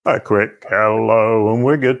A quick hello and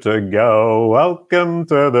we're good to go. Welcome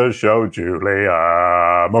to the show, Julia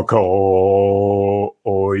McCoy.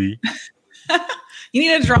 You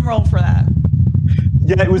need a drum roll for that.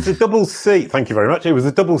 Yeah, it was a double C. Thank you very much. It was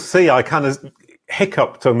a double C. I kind of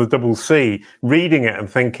hiccuped on the double C, reading it and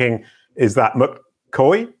thinking, is that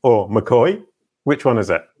McCoy or McCoy? Which one is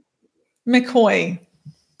it? McCoy.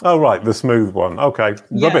 Oh, right, the smooth one. Okay,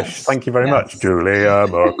 yes. Rubbish. Thank you very much, Julia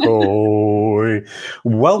McCoy.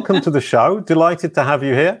 Welcome to the show. Delighted to have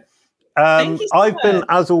you here. Thank you so I've much. been,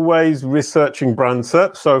 as always, researching brand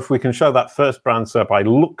SERP. So if we can show that first brand SERP, I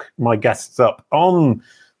look my guests up on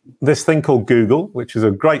this thing called Google, which is a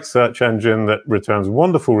great search engine that returns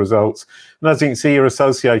wonderful results. And as you can see, you're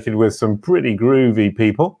associated with some pretty groovy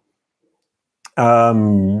people.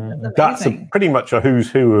 That's pretty much a who's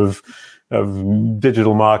who of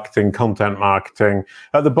digital marketing, content marketing.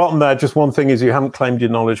 At the bottom there, just one thing is you haven't claimed your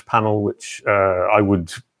knowledge panel, which I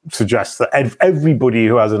would suggest that everybody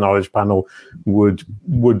who has a knowledge panel would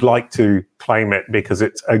like to claim it because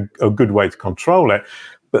it's a good way to control it.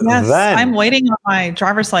 But yes, then, I'm waiting on my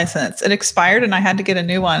driver's license. It expired and I had to get a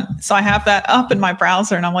new one. So I have that up in my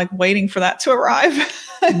browser and I'm like waiting for that to arrive.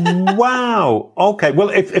 Wow. Okay. Well,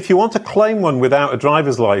 if you want to claim one without a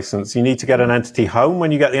driver's license, you need to get an entity home.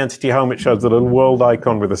 When you get the entity home, it shows the little world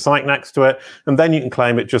icon with a site next to it. And then you can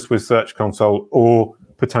claim it just with Search Console or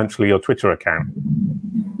potentially your Twitter account.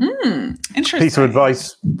 Interesting. Piece of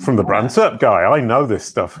advice from the brand SERP guy. I know this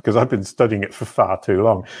stuff because I've been studying it for far too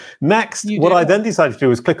long. Next, what I then decided to do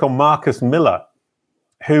was click on Marcus Miller,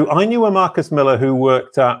 who I knew a Marcus Miller who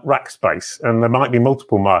worked at Rackspace, and there might be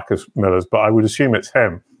multiple Marcus Millers, but I would assume it's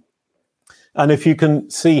him. And if you can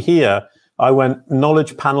see here, I went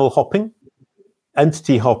knowledge panel hopping,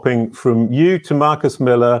 entity hopping from you to Marcus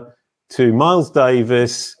Miller to Miles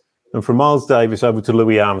Davis, and from Miles Davis over to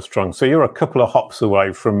Louis Armstrong. So you're a couple of hops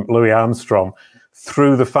away from Louis Armstrong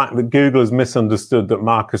through the fact that Google has misunderstood that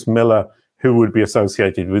Marcus Miller, who would be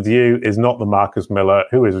associated with you, is not the Marcus Miller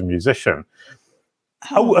who is a musician.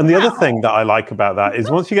 Oh, and the other thing that I like about that is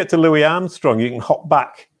once you get to Louis Armstrong, you can hop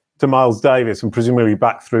back to Miles Davis and presumably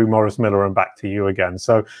back through Morris Miller and back to you again.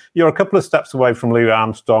 So you're a couple of steps away from Louis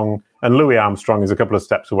Armstrong, and Louis Armstrong is a couple of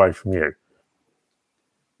steps away from you.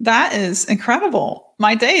 That is incredible.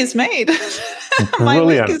 My day is made. My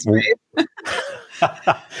week is made.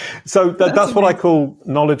 So that's what I call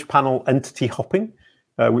knowledge panel entity hopping,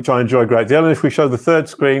 which I enjoy a great deal. And if we show the third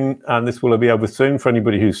screen, and this will be over soon for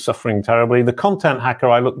anybody who's suffering terribly, the content hacker,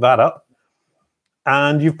 I looked that up.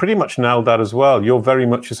 And you've pretty much nailed that as well. You're very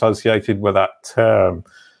much associated with that term,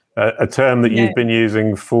 a term that you've been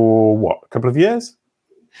using for, what, a couple of years?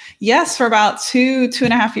 Yes, for about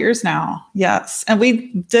 2.5 years now. Yes. And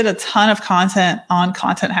we did a ton of content on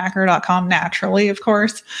contenthacker.com naturally, of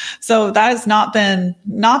course. So that has not been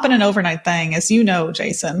an overnight thing, as you know,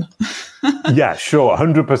 Jason. Yeah, sure,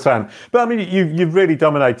 100%. But I mean, you've really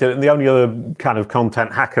dominated it. And the only other kind of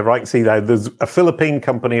content hacker, right? See there's a Philippine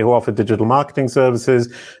company who offer digital marketing services,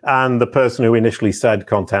 and the person who initially said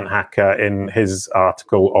content hacker in his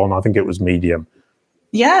article on, I think it was Medium.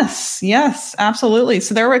 Yes, absolutely.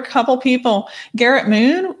 So there were a couple people. Garrett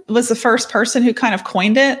Moon was the first person who kind of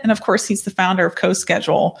coined it. And of course, he's the founder of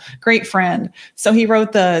CoSchedule, great friend. So he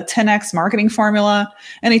wrote the 10X marketing formula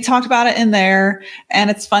and he talked about it in there. And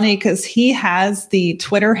it's funny because he has the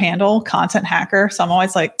Twitter handle Content Hacker. So I'm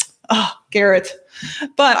always like, oh, Garrett.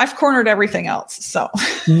 But I've cornered everything else. So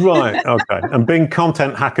right. Okay. And being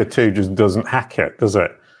Content Hacker too just doesn't hack it, does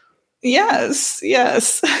it? Yes.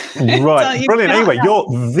 Right. Brilliant. Anyway, you're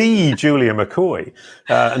the Julia McCoy.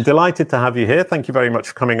 And delighted to have you here. Thank you very much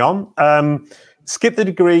for coming on. Skip the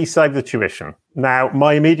degree, save the tuition. Now,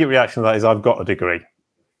 my immediate reaction to that is I've got a degree.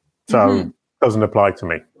 So it doesn't apply to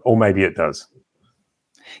me. Or maybe it does.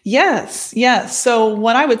 Yes. So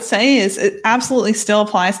what I would say is it absolutely still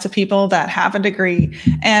applies to people that have a degree.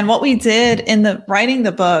 And what we did in writing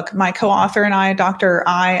the book, my co-author and I, Dr.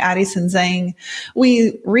 Addison Zhang,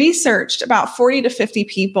 we researched about 40 to 50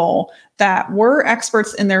 people that were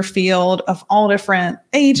experts in their field of all different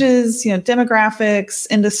ages, demographics,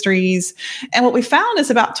 industries. And what we found is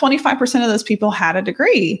about 25% of those people had a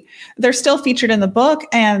degree. They're still featured in the book.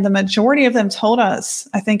 And the majority of them told us,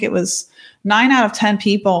 I think it was 9 out of 10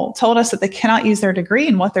 people told us that they cannot use their degree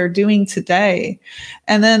in what they're doing today.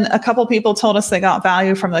 And then a couple people told us they got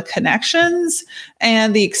value from the connections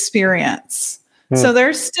and the experience. So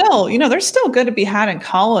there's still good to be had in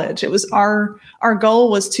college. It was our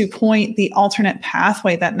goal was to point the alternate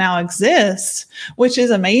pathway that now exists, which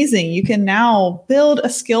is amazing. You can now build a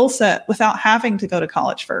skill set without having to go to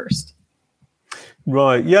college first.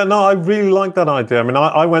 Right. Yeah, no, I really like that idea. I mean,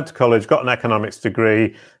 I went to college, got an economics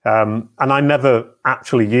degree, and I never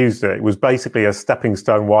actually used it. It was basically a stepping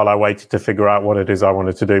stone while I waited to figure out what it is I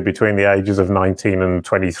wanted to do between the ages of 19 and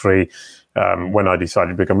 23, when I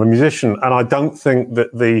decided to become a musician. And I don't think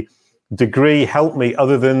that the degree helped me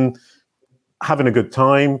other than having a good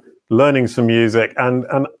time, learning some music. And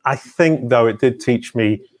I think, though, it did teach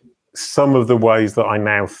me some of the ways that I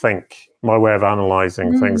now think, my way of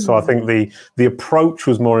analyzing things. So I think the approach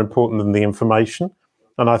was more important than the information.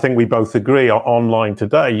 And I think we both agree online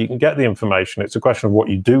today, you can get the information. It's a question of what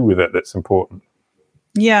you do with it that's important.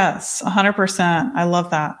 Yes, 100%. I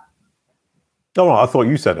love that. Oh, I thought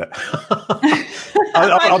you said it.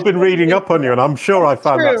 I've been reading up on you, and I'm sure I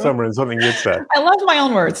found that somewhere in something you'd said. I love my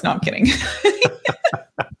own words. No, I'm kidding.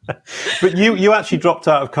 But you actually dropped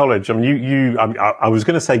out of college. I mean, I was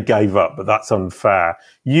going to say gave up, but that's unfair.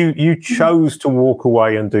 You chose to walk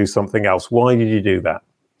away and do something else. Why did you do that?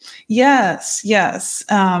 Yes.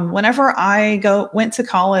 Whenever I went to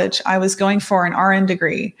college, I was going for an RN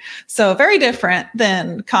degree. So very different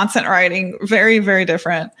than content writing, very, very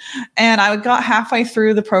different. And I got halfway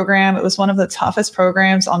through the program. It was one of the toughest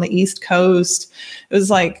programs on the East Coast. It was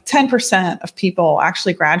like 10% of people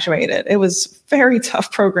actually graduated. It was a very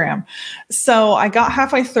tough program. So I got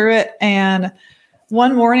halfway through it. And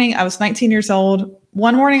one morning, I was 19 years old.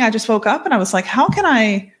 One morning, I just woke up and I was like, how can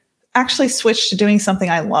I actually switched to doing something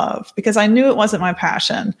I love? Because I knew it wasn't my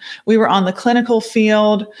passion. We were on the clinical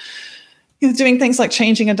field, doing things like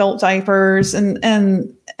changing adult diapers and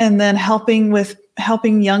then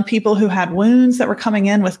helping young people who had wounds that were coming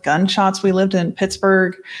in with gunshots. We lived in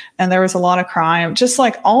Pittsburgh and there was a lot of crime. Just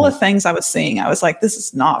like all the things I was seeing, I was like, this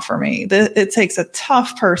is not for me. It takes a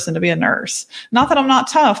tough person to be a nurse. Not that I'm not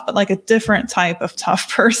tough, but like a different type of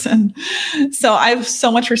tough person. So I have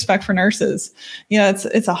so much respect for nurses.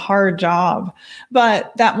 It's a hard job.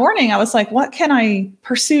 But that morning I was like, what can I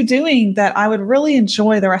pursue doing that I would really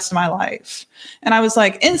enjoy the rest of my life? And I was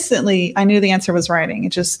like, instantly, I knew the answer was writing.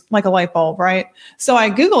 It's just like a light bulb, right? So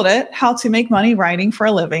I Googled it, how to make money writing for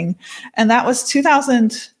a living. And that was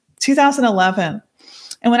 2011.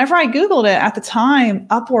 And whenever I Googled it at the time,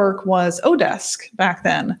 Upwork was Odesk back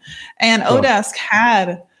then. And Odesk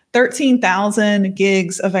had 13,000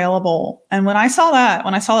 gigs available. And when I saw that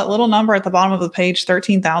little number at the bottom of the page,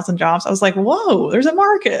 13,000 jobs, I was like, whoa, there's a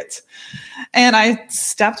market. And I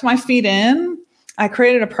stepped my feet in. I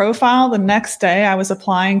created a profile. The next day I was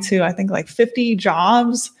applying to, I think, like 50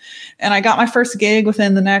 jobs. And I got my first gig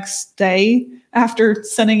within the next day after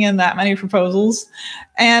sending in that many proposals.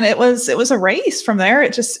 And it was a race from there.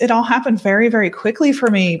 It all happened very, very quickly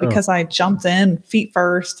for me because I jumped in feet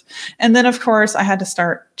first. And then, of course, I had to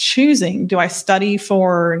start choosing. Do I study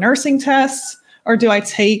for nursing tests? Or do I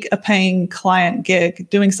take a paying client gig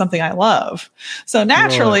doing something I love? So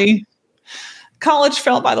naturally, college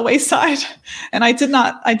fell by the wayside and I did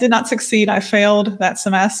not succeed. I failed that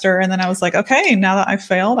semester. And then I was like, okay, now that I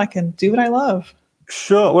failed, I can do what I love.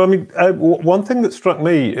 Sure. Well, I mean, one thing that struck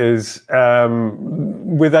me is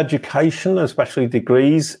with education, especially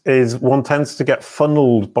degrees, is one tends to get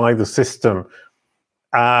funneled by the system.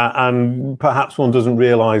 And perhaps one doesn't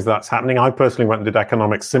realize that's happening. I personally went and did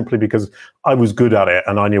economics simply because I was good at it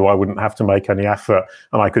and I knew I wouldn't have to make any effort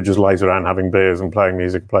and I could just laze around having beers and playing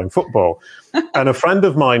music and playing football. And a friend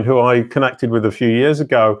of mine who I connected with a few years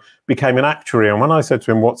ago became an actuary. And when I said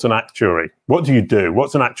to him, what's an actuary? What do you do?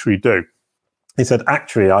 What's an actuary do? He said,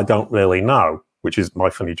 actuary, I don't really know, which is my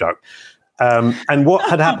funny joke. And what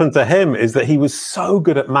had happened to him is that he was so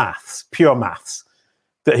good at maths, pure maths,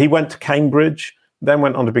 that he went to Cambridge, then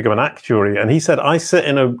went on to become an actuary. And he said, I sit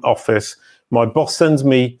in an office, my boss sends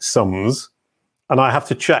me sums, and I have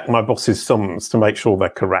to check my boss's sums to make sure they're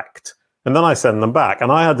correct. And then I send them back.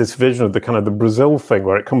 And I had this vision of the kind of the Brazil thing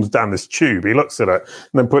where it comes down this tube. He looks at it and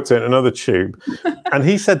then puts it in another tube. And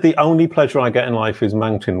he said, the only pleasure I get in life is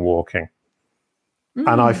mountain walking.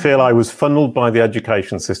 And I feel I was funneled by the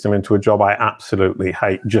education system into a job I absolutely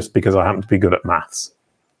hate just because I happen to be good at maths.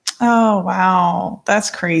 Oh, wow. That's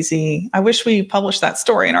crazy. I wish we published that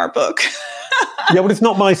story in our book. Yeah, well, it's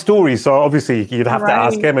not my story. So obviously you'd have to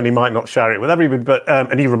ask him and he might not share it with everybody. But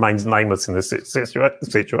and he remains nameless in this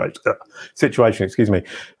situation, excuse me.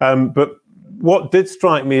 But what did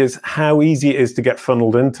strike me is how easy it is to get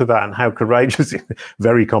funneled into that and how courageous,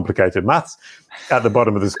 very complicated maths at the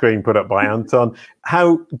bottom of the screen put up by Anton,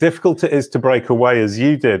 how difficult it is to break away as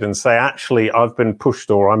you did and say, actually, I've been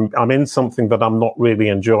pushed or I'm in something that I'm not really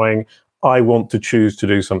enjoying. I want to choose to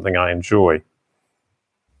do something I enjoy.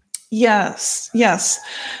 Yes.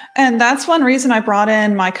 And that's one reason I brought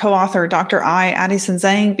in my co-author, Dr. Addison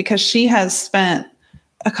Zhang, because she has spent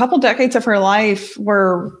a couple decades of her life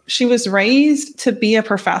where she was raised to be a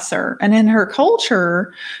professor. And in her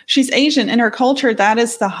culture, she's Asian. In her culture, that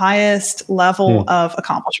is the highest level of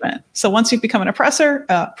accomplishment. So once you've become an professor,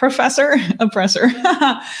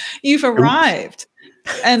 you've arrived.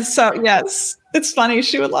 And so, yes, it's funny.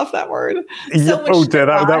 She would love that word. So oh dear,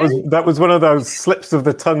 that was one of those slips of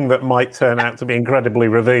the tongue that might turn out to be incredibly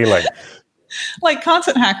revealing. Like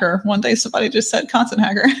content hacker. One day somebody just said content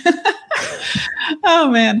hacker. Oh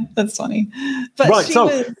man, that's funny. But right, she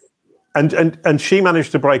was, and she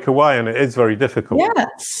managed to break away, and it is very difficult.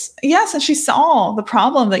 Yes, and she saw the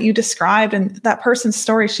problem that you described in that person's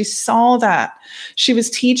story. She saw that she was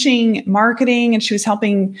teaching marketing and she was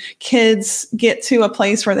helping kids get to a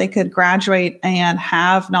place where they could graduate and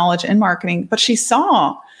have knowledge in marketing. But she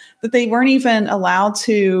saw that they weren't even allowed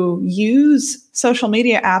to use social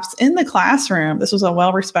media apps in the classroom. This was a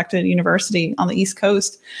well-respected university on the East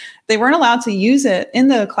Coast. They weren't allowed to use it in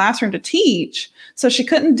the classroom to teach. So she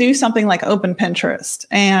couldn't do something like open Pinterest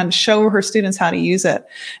and show her students how to use it.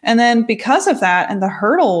 And then because of that and the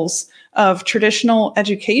hurdles of traditional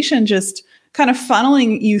education just kind of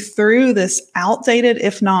funneling you through this outdated,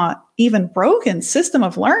 if not even broken system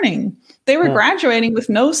of learning, they were graduating with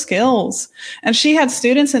no skills. And she had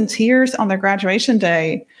students in tears on their graduation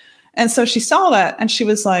day. And so she saw that and she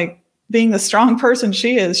was like, being the strong person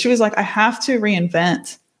she is, she was like, I have to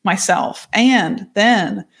reinvent myself. And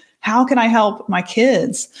then how can I help my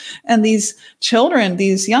kids and these children,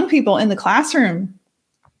 these young people in the classroom?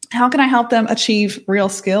 How can I help them achieve real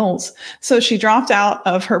skills? So she dropped out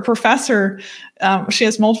of her professor. She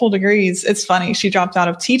has multiple degrees. It's funny. She dropped out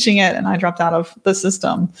of teaching it and I dropped out of the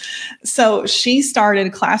system. So she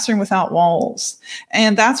started Classroom Without Walls.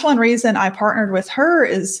 And that's one reason I partnered with her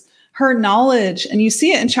is her knowledge. And you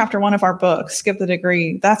see it in chapter 1 of our book, Skip the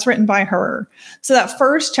Degree. That's written by her. So that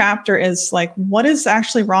first chapter is like, what is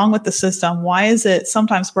actually wrong with the system? Why is it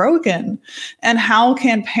sometimes broken? And how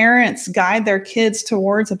can parents guide their kids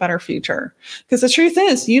towards a better future? Because the truth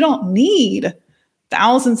is, you don't need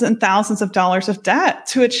thousands and thousands of dollars of debt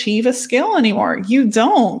to achieve a skill anymore. You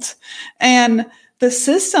don't. And the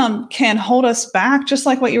system can hold us back, just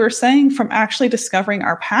like what you were saying, from actually discovering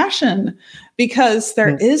our passion, because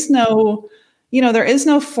there is no, there is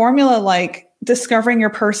no formula like discovering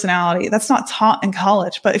your personality. That's not taught in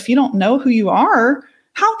college. But if you don't know who you are,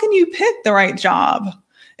 how can you pick the right job?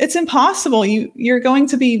 It's impossible. You're going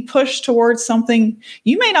to be pushed towards something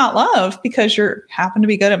you may not love because you happen to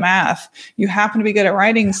be good at math. You happen to be good at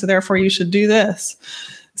writing. So therefore you should do this.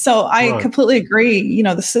 So I completely agree.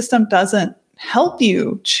 The system doesn't help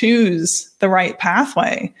you choose the right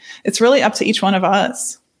pathway. It's really up to each one of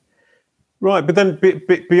us. Right. But then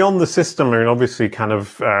beyond the system, I mean, obviously kind of,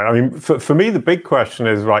 for me, the big question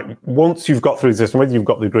is, right, once you've got through the system, whether you've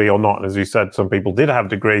got the degree or not, and as you said, some people did have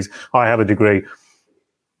degrees, I have a degree,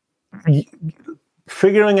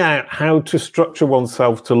 figuring out how to structure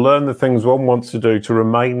oneself to learn the things one wants to do, to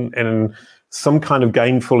remain in some kind of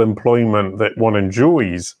gainful employment that one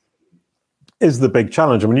enjoys, is the big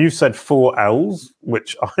challenge. I mean, you said 4 L's,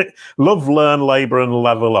 which I love, learn, labor, and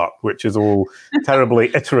level up, which is all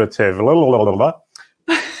terribly iterative. And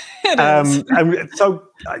so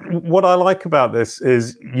what I like about this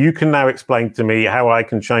is you can now explain to me how I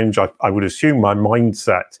can change, I would assume, my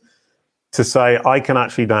mindset to say I can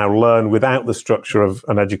actually now learn without the structure of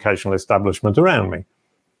an educational establishment around me.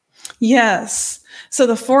 Yes. So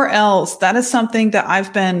the 4 L's, that is something that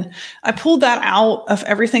I pulled that out of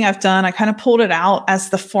everything I've done. I kind of pulled it out as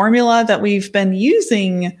the formula that we've been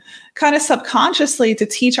using kind of subconsciously to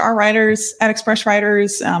teach our writers at Express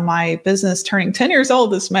Writers. My business turning 10 years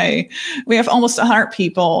old this May. We have almost 100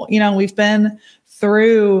 people. We've been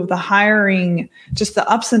through the hiring, just the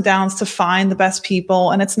ups and downs to find the best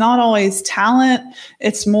people. And it's not always talent.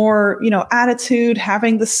 It's more, attitude,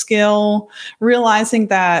 having the skill, realizing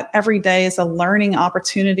that every day is a learning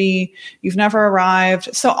opportunity. You've never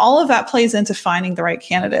arrived. So all of that plays into finding the right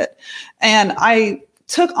candidate. And I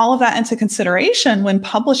took all of that into consideration when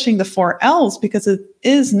publishing the 4 L's, because it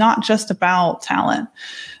is not just about talent.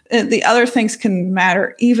 The other things can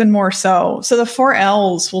matter even more so. So the 4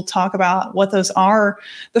 L's, we'll talk about what those are.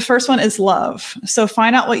 The first one is love. So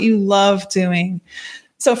find out what you love doing.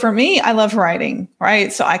 So for me, I love writing,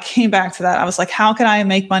 right? So I came back to that. I was like, how can I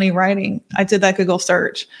make money writing? I did that Google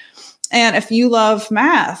search. And if you love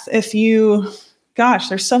math,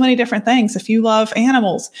 there's so many different things. If you love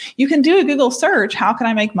animals, you can do a Google search. How can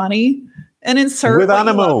I make money? And insert with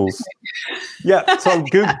animals. Yeah. So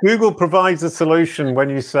Google provides a solution when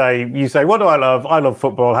you say, what do I love? I love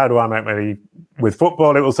football. How do I make money with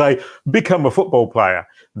football? It will say, become a football player.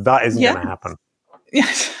 That isn't going to happen.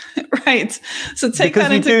 Yes. Right. So take because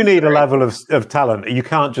that into you do need a level of talent. You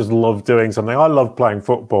can't just love doing something. I love playing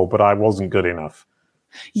football, but I wasn't good enough.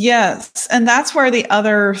 Yes. And that's where the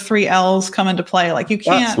other 3 L's come into play. Like you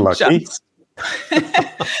can't just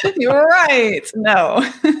You're right. No.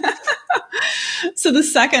 So the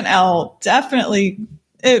second L, definitely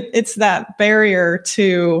it's that barrier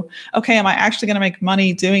to, okay, am I actually going to make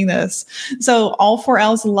money doing this? So all 4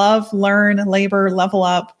 L's: love, learn, labor, level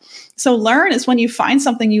up. So learn is when you find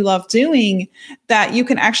something you love doing that you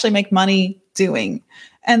can actually make money doing.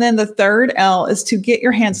 And then the third L is to get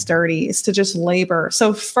your hands dirty, is to just labor.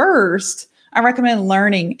 So first, I recommend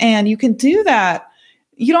learning, and you can do that.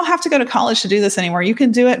 You don't have to go to college to do this anymore. You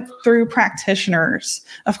can do it through practitioners.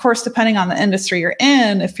 Of course, depending on the industry you're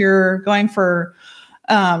in, if you're going for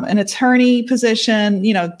an attorney position,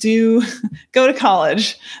 do go to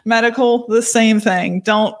college. Medical, the same thing.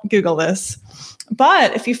 Don't Google this.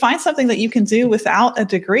 But if you find something that you can do without a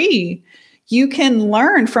degree, you can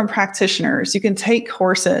learn from practitioners. You can take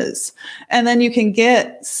courses, and then you can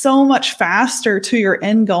get so much faster to your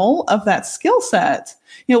end goal of that skill set.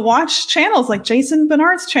 Watch channels like Jason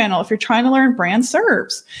Bernard's channel if you're trying to learn brand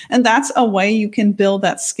serves. And that's a way you can build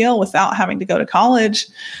that skill without having to go to college.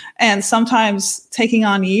 And sometimes taking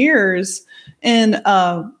on years in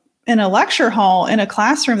a lecture hall, in a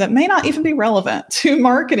classroom that may not even be relevant to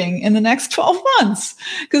marketing in the next 12 months,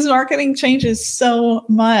 because marketing changes so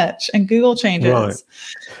much and Google changes.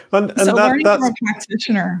 Right. And so learning from a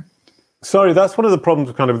practitioner. Sorry, that's one of the problems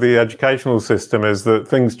with kind of the educational system, is that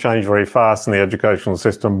things change very fast, and the educational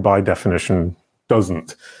system, by definition,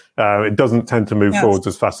 doesn't. It doesn't tend to move forward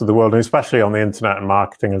as fast as the world, and especially on the internet and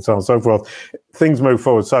marketing and so on and so forth. Things move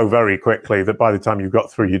forward so very quickly that by the time you've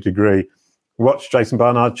got through your degree, watch Jason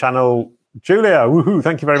Barnard channel. Julia, woohoo,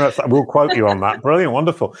 thank you very much. We'll quote you on that. Brilliant,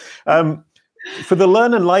 wonderful. For the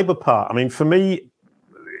learn and labor part, I mean, for me,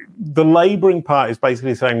 the laboring part is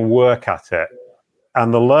basically saying work at it.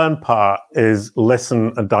 And the learn part is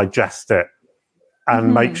listen and digest it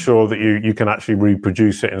and make sure that you can actually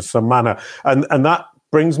reproduce it in some manner. And that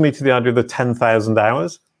brings me to the idea of the 10,000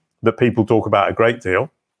 hours that people talk about a great deal.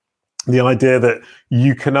 The idea that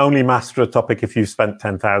you can only master a topic if you've spent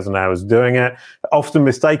 10,000 hours doing it, often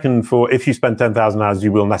mistaken for if you spend 10,000 hours,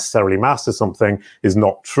 you will necessarily master something, is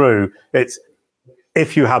not true. It's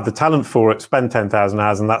if you have the talent for it, spend 10,000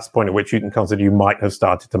 hours, and that's the point at which you can consider you might have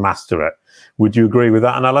started to master it. Would you agree with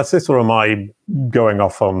that analysis, or am I going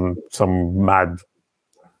off on some mad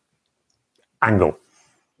angle?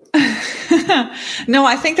 No,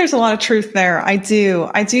 I think there's a lot of truth there. I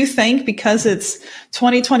do think, because it's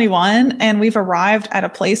 2021 and we've arrived at a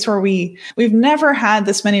place where we've never had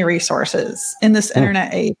this many resources in this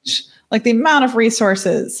internet age. Like the amount of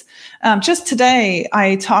resources. Just today,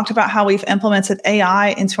 I talked about how we've implemented AI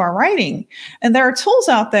into our writing. And there are tools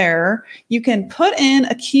out there. You can put in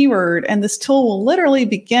a keyword and this tool will literally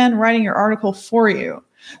begin writing your article for you.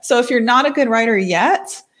 So if you're not a good writer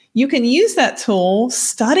yet, you can use that tool,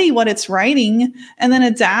 study what it's writing, and then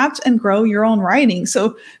adapt and grow your own writing.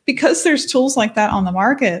 So because there's tools like that on the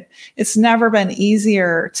market, it's never been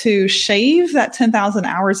easier to shave that 10,000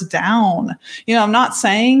 hours down. I'm not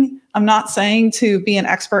saying to be an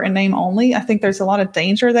expert in name only. I think there's a lot of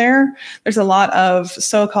danger there. There's a lot of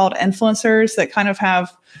so-called influencers that kind of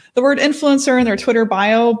have the word influencer in their Twitter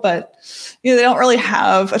bio, but they don't really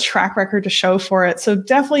have a track record to show for it. So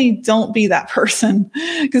definitely don't be that person,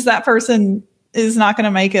 because that person is not going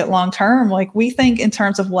to make it long term. Like, we think in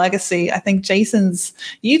terms of legacy. I think Jason's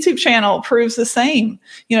YouTube channel proves the same.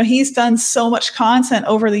 He's done so much content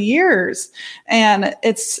over the years, and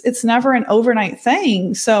it's never an overnight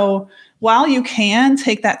thing. So while you can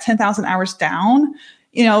take that 10,000 hours down,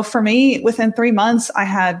 for me, within 3 months, I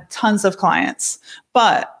had tons of clients,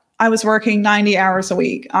 but I was working 90 hours a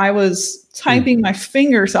week. I was typing my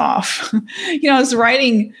fingers off. I was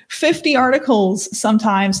writing 50 articles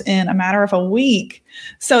sometimes in a matter of a week.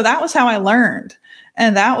 So that was how I learned.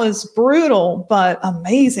 And that was brutal, but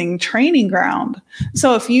amazing training ground.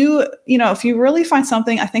 So if you really find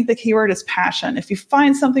something, I think the keyword is passion. If you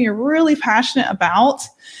find something you're really passionate about,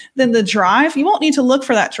 then the drive, you won't need to look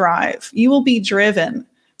for that drive. You will be driven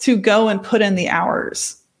to go and put in the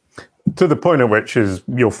hours. To the point at which is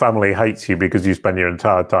your family hates you because you spend your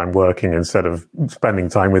entire time working instead of spending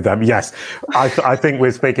time with them. Yes, I think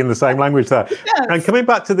we're speaking the same language there. Yes. And coming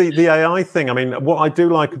back to the AI thing, I mean, what I do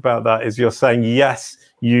like about that is you're saying, yes,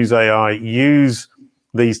 use AI, use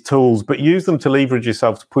these tools, but use them to leverage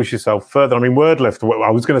yourself, to push yourself further. I mean, Wordlift,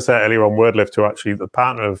 I was going to say earlier on, Wordlift, who actually the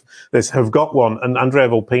partner of this, have got one. And Andrea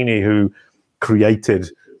Volpini, who created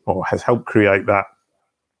or has helped create that,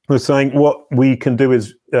 was saying what we can do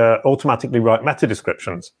is automatically write meta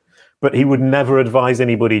descriptions, but he would never advise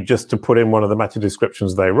anybody just to put in one of the meta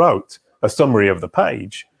descriptions they wrote, a summary of the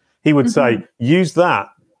page. He would say, use that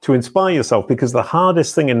to inspire yourself, because the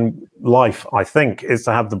hardest thing in life, I think, is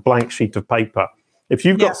to have the blank sheet of paper. If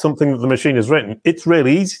you've got something that the machine has written, it's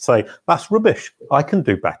really easy to say, that's rubbish. I can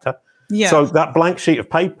do better. Yeah. So that blank sheet of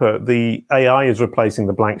paper, the AI is replacing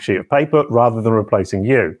the blank sheet of paper rather than replacing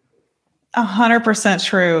you. 100%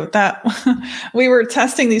 true. That we were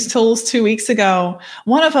testing these tools 2 weeks ago.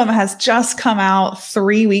 One of them has just come out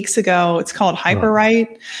 3 weeks ago. It's called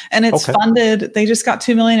Hyperwrite, and it's funded. They just got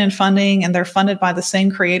 $2 million in funding, and they're funded by the same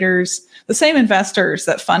creators, the same investors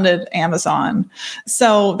that funded Amazon.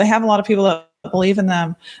 So they have a lot of people that believe in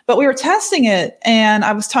them. But we were testing it, and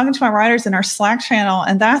I was talking to my writers in our Slack channel,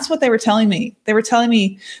 and that's what they were telling me. They were telling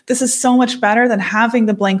me this is so much better than having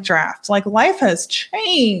the blank draft. Like, life has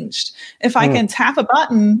changed if I can tap a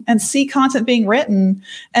button and see content being written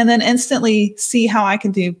and then instantly see how I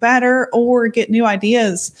can do better or get new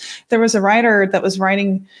ideas. There was a writer that was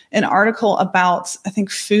writing an article about, I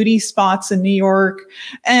think, foodie spots in New York,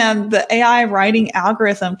 and the AI writing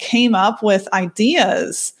algorithm came up with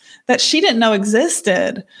ideas that she didn't know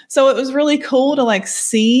existed. So it was really cool to like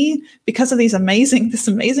see, because of this amazing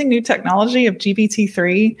new technology of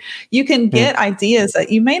GPT-3, you can get ideas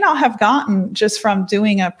that you may not have gotten just from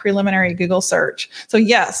doing a preliminary Google search. So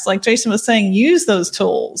yes, like Jason was saying, use those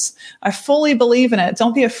tools. I fully believe in it.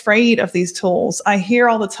 Don't be afraid of these tools. I hear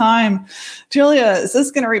all the time, Julia, is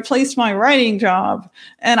this going to replace my writing job?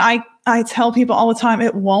 And I tell people all the time,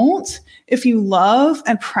 it won't, if you love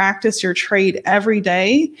and practice your trade every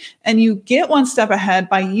day and you get one step ahead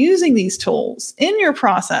by using these tools in your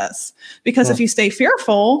process. Because if you stay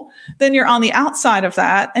fearful, then you're on the outside of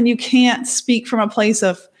that and you can't speak from a place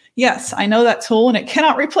of, yes, I know that tool and it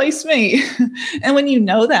cannot replace me. And when you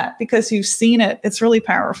know that because you've seen it, it's really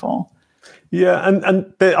powerful. Yeah, and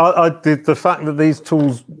the fact that these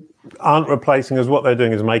tools aren't replacing us, what they're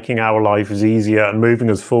doing is making our lives easier and moving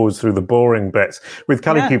us forwards through the boring bits. With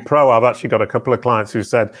Kalicube Pro, I've actually got a couple of clients who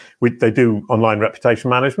said they do online reputation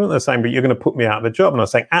management. They're saying, but you're going to put me out of the job. And I'm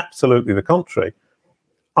saying, absolutely the contrary.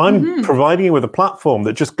 I'm providing you with a platform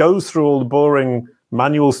that just goes through all the boring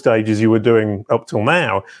manual stages you were doing up till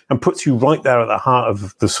now and puts you right there at the heart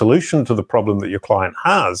of the solution to the problem that your client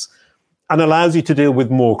has, and allows you to deal with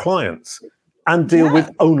more clients and deal with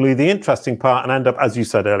only the interesting part and end up, as you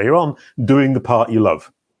said earlier on, doing the part you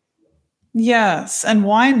love. Yes. And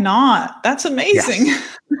why not? That's amazing.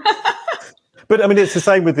 Yes. But I mean, it's the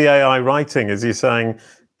same with the AI writing, as you're saying.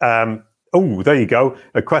 There you go.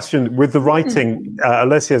 A question with the writing.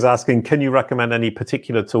 Alicia's asking, can you recommend any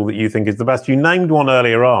particular tool that you think is the best? You named one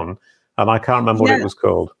earlier on, and I can't remember what it was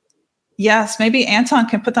called. Yes, maybe Anton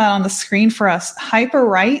can put that on the screen for us.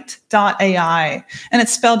 Hyperwrite.ai. And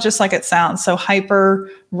it's spelled just like it sounds. So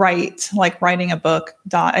hyperwrite, like writing a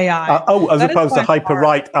book.ai. As opposed to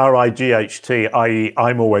hyperwrite, RIGHT, i.e.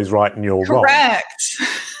 I'm always right and you're wrong. Correct.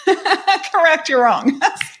 Correct, you're wrong.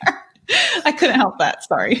 I couldn't help that.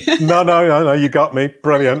 Sorry. No, you got me.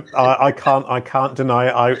 Brilliant. I can't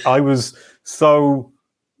deny it. I was so...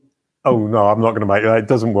 Oh, no, I'm not going to make it. It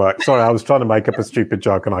doesn't work. Sorry, I was trying to make up a stupid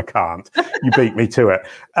joke and I can't. You beat me to it.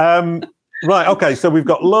 Right, okay, so we've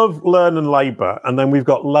got love, learn, and labor, and then we've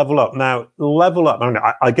got level up. Now, level up,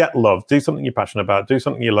 I get love. Do something you're passionate about. Do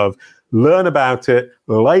something you love. Learn about it.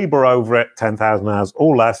 Labor over it, 10,000 hours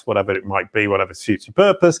or less, whatever it might be, whatever suits your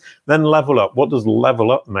purpose. Then level up. What does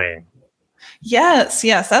level up mean? Yes,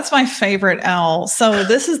 that's my favorite L. So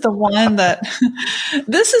this is the one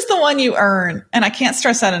you earn. And I can't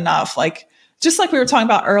stress that enough. Like, just like we were talking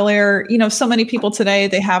about earlier, so many people today,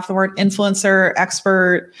 they have the word influencer,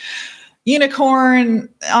 expert, unicorn,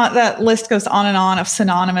 that list goes on and on of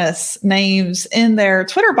synonymous names in their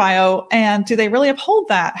Twitter bio. And do they really uphold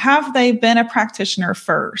that? Have they been a practitioner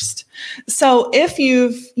first? So if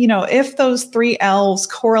if those 3 L's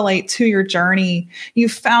correlate to your journey,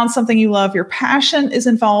 you've found something you love, your passion is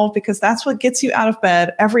involved because that's what gets you out of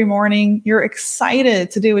bed every morning. You're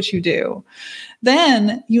excited to do what you do.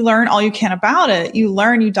 Then you learn all you can about it. You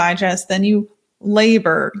learn, you digest, then you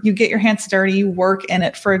labor, you get your hands dirty, you work in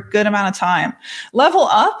it for a good amount of time. Level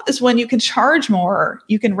up is when you can charge more,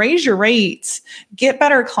 you can raise your rates, get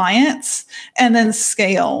better clients, and then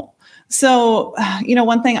scale. So,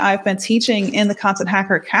 one thing I've been teaching in the Content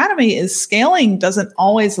Hacker Academy is scaling doesn't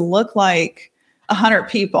always look like 100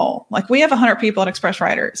 people. Like we have 100 people at Express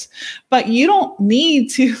Writers, but you don't need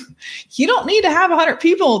to have 100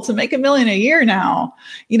 people to make $1 million a year now.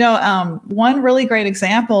 One really great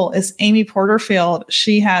example is Amy Porterfield.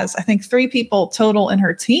 She has, I think, 3 people total in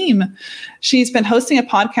her team. She's been hosting a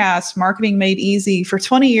podcast, Marketing Made Easy, for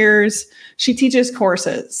 20 years. She teaches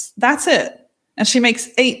courses. That's it. And she makes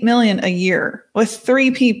 $8 million a year with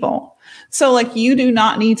 3 people. So like you do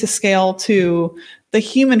not need to scale to the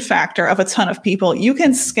human factor of a ton of people. You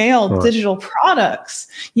can scale digital products.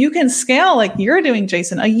 You can scale, like you're doing,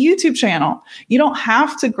 Jason, a YouTube channel. You don't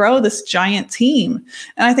have to grow this giant team.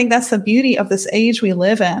 And I think that's the beauty of this age we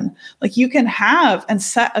live in. Like you can have and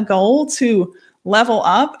set a goal to level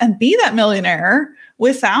up and be that millionaire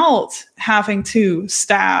without having to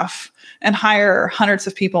staff and hire hundreds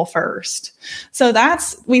of people first. So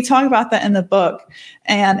we talk about that in the book.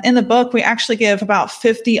 And in the book, we actually give about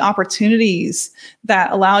 50 opportunities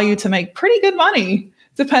that allow you to make pretty good money,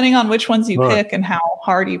 depending on which ones you pick and how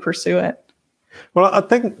hard you pursue it. Well, I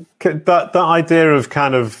think that idea of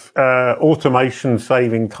kind of automation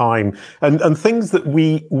saving time and things that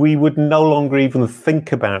we would no longer even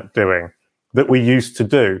think about doing that we used to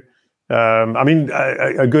do.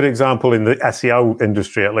 A good example in the SEO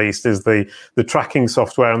industry, at least, is the tracking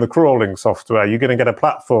software and the crawling software. You're going to get a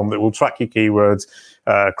platform that will track your keywords,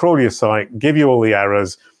 crawl your site, give you all the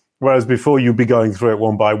errors. Whereas before you'd be going through it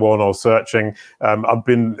one by one or searching. I've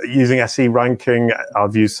been using SE ranking.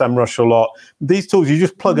 I've used SEMrush a lot. These tools, you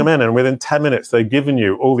just plug them in and within 10 minutes, they've given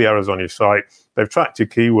you all the errors on your site. They've tracked your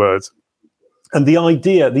keywords. And the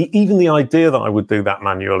idea that I would do that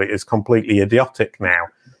manually is completely idiotic now.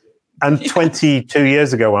 And 22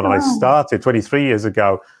 years ago when I started, 23 years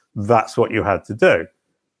ago, that's what you had to do.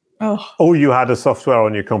 Or you had a software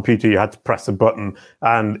on your computer, you had to press a button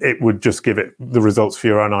and it would just give it the results for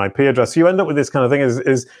your own IP address. So you end up with this kind of thing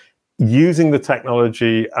is using the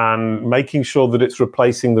technology and making sure that it's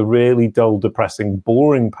replacing the really dull, depressing,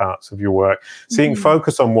 boring parts of your work. So you can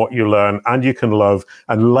focus on what you learn and you can love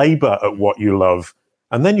and labor at what you love.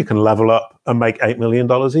 And then you can level up and make $8 million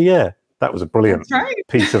a year. That was a brilliant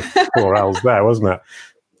piece of 4 L's there, wasn't it?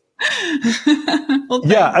 Well,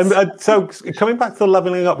 yeah, and so coming back to the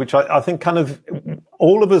leveling up, which I think kind of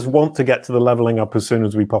all of us want to get to the leveling up as soon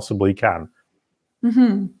as we possibly can.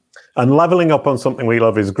 Mm-hmm. And leveling up on something we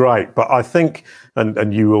love is great. But I think,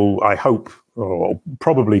 and you will, I hope, or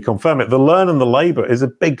probably confirm it, the learn and the labor is a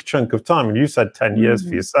big chunk of time. And you said 10 years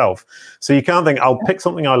for yourself. So you can't think, I'll pick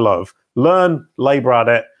something I love, learn, labor at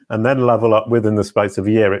it, and then level up within the space of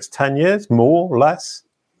a year. It's 10 years, more, less?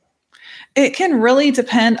 It can really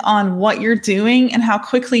depend on what you're doing and how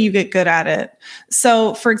quickly you get good at it.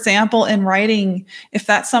 So, for example, in writing, if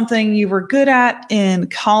that's something you were good at in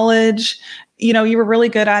college, you were really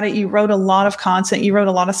good at it. You wrote a lot of content. You wrote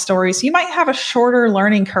a lot of stories. You might have a shorter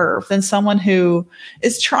learning curve than someone who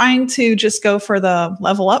is trying to just go for the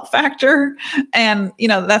level up factor. And,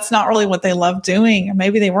 that's not really what they love doing. Or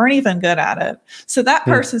maybe they weren't even good at it. So that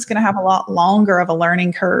person's going to have a lot longer of a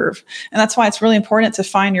learning curve. And that's why it's really important to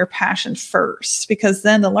find your passion first, because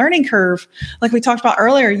then the learning curve, like we talked about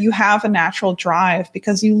earlier, you have a natural drive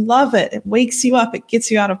because you love it. It wakes you up. It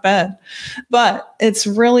gets you out of bed. But it's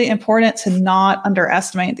really important to not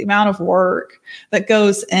underestimate the amount of work that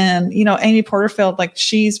goes in. Amy Porterfield, like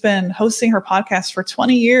she's been hosting her podcast for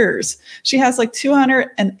 20 years. She has like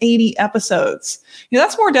 280 episodes.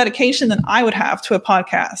 That's more dedication than I would have to a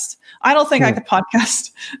podcast. I don't think I could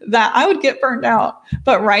podcast that. I would get burned out.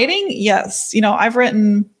 But writing, yes. I've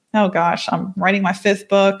written, I'm writing my 5th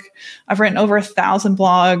book. I've written over 1,000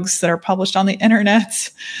 blogs that are published on the internet.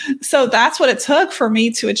 So that's what it took for me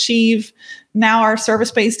to achieve. Now our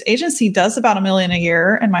service-based agency does about $1 million a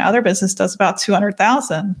year, and my other business does about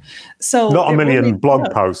 $200,000. So not a million really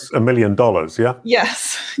blog posts, $1 million, yeah?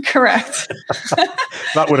 Yes, correct.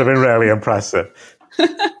 That would have been really impressive.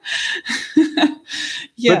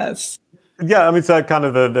 Yes. Yeah, so kind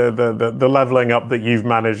of the leveling up that you've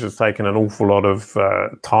managed has taken an awful lot of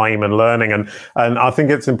time and learning, and I think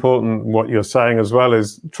it's important what you're saying as well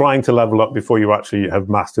is trying to level up before you actually have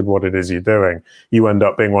mastered what it is you're doing. You end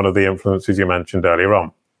up being one of the influencers you mentioned earlier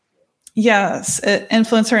on. Yes,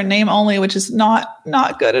 influencer in name only, which is not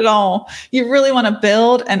good at all. You really want to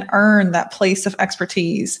build and earn that place of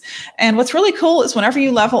expertise. And what's really cool is whenever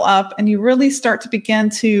you level up and you really start to begin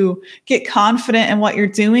to get confident in what you're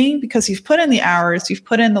doing because you've put in the hours, you've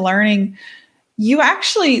put in the learning, you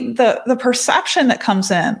actually, the perception that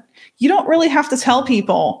comes in, you don't really have to tell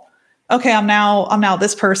people, okay, I'm now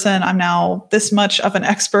this person, I'm now this much of an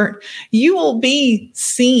expert. You will be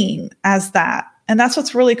seen as that. And that's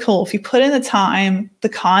what's really cool. If you put in the time, the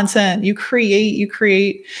content, you create,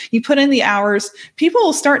 you put in the hours, people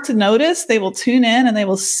will start to notice, they will tune in and they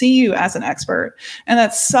will see you as an expert. And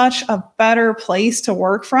that's such a better place to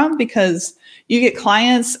work from, because you get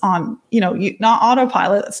clients on, not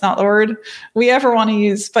autopilot. That's not the word we ever want to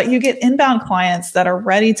use, but you get inbound clients that are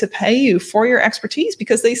ready to pay you for your expertise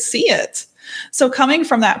because they see it. So coming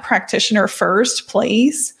from that practitioner first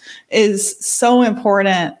place is so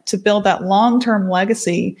important to build that long-term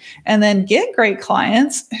legacy, and then get great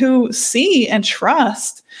clients who see and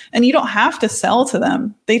trust, and you don't have to sell to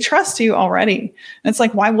them. They trust you already. And it's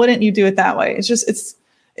like, why wouldn't you do it that way?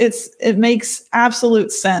 It makes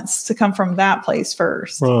absolute sense to come from that place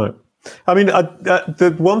first. Right. I mean,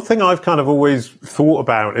 the one thing I've kind of always thought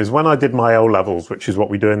about is when I did my O-levels, which is what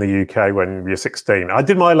we do in the UK when you're 16. I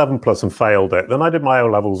did my 11 plus and failed it. Then I did my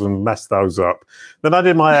O-levels and messed those up. Then I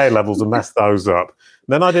did my A-levels and messed those up.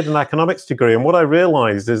 Then I did an economics degree. And what I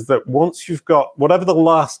realized is that once you've got whatever the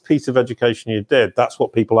last piece of education you did, that's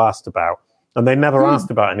what people asked about. And they never asked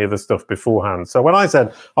about any of the stuff beforehand. So when I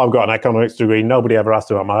said, I've got an economics degree, nobody ever asked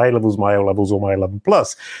about my A-levels, my O-levels, or my 11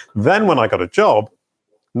 plus. Then when I got a job,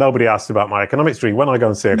 nobody asked about my economics degree. When I go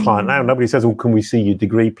and see a client now, nobody says, "Oh, can we see your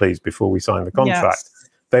degree, please," before we sign the contract. Yes.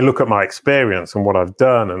 They look at my experience and what I've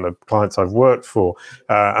done and the clients I've worked for.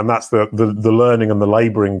 And that's the learning and the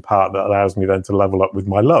laboring part that allows me then to level up with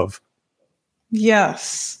my love.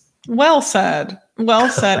 Yes. Well said. Well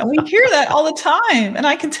said. And we hear that all the time. And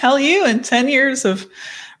I can tell you, in 10 years of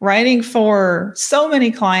writing for so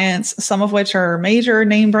many clients, some of which are major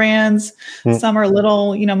name brands, some are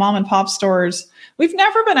little, mom and pop stores, we've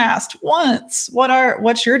never been asked once,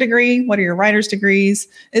 what's your degree? What are your writer's degrees?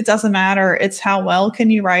 It doesn't matter. It's how well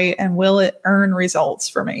can you write, and will it earn results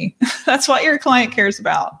for me? That's what your client cares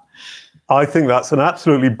about. I think that's an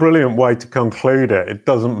absolutely brilliant way to conclude it. It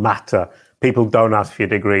doesn't matter. People don't ask for your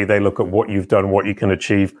degree. They look at what you've done, what you can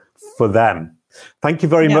achieve for them. Thank you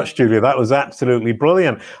very much, Julia. That was absolutely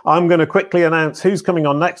brilliant. I'm going to quickly announce who's coming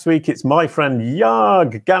on next week. It's my friend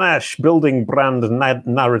Yag Ganesh, Building Brand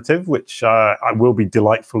Narrative, which will be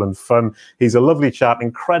delightful and fun. He's a lovely chap,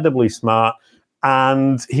 incredibly smart,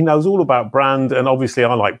 and he knows all about brand. And obviously,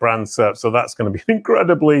 I like brand search, so that's going to be an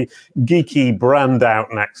incredibly geeky brand out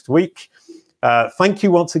next week. Thank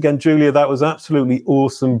you once again, Julia. That was absolutely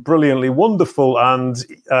awesome, brilliantly wonderful. And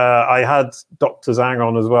I had Dr. Zhang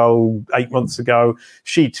on as well 8 months ago.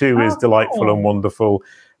 She too is delightful and wonderful.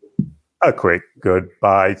 A quick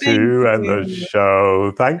goodbye to end the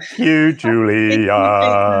show. Thank you, Julia.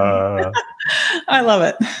 I love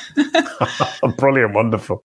it. Brilliant, wonderful.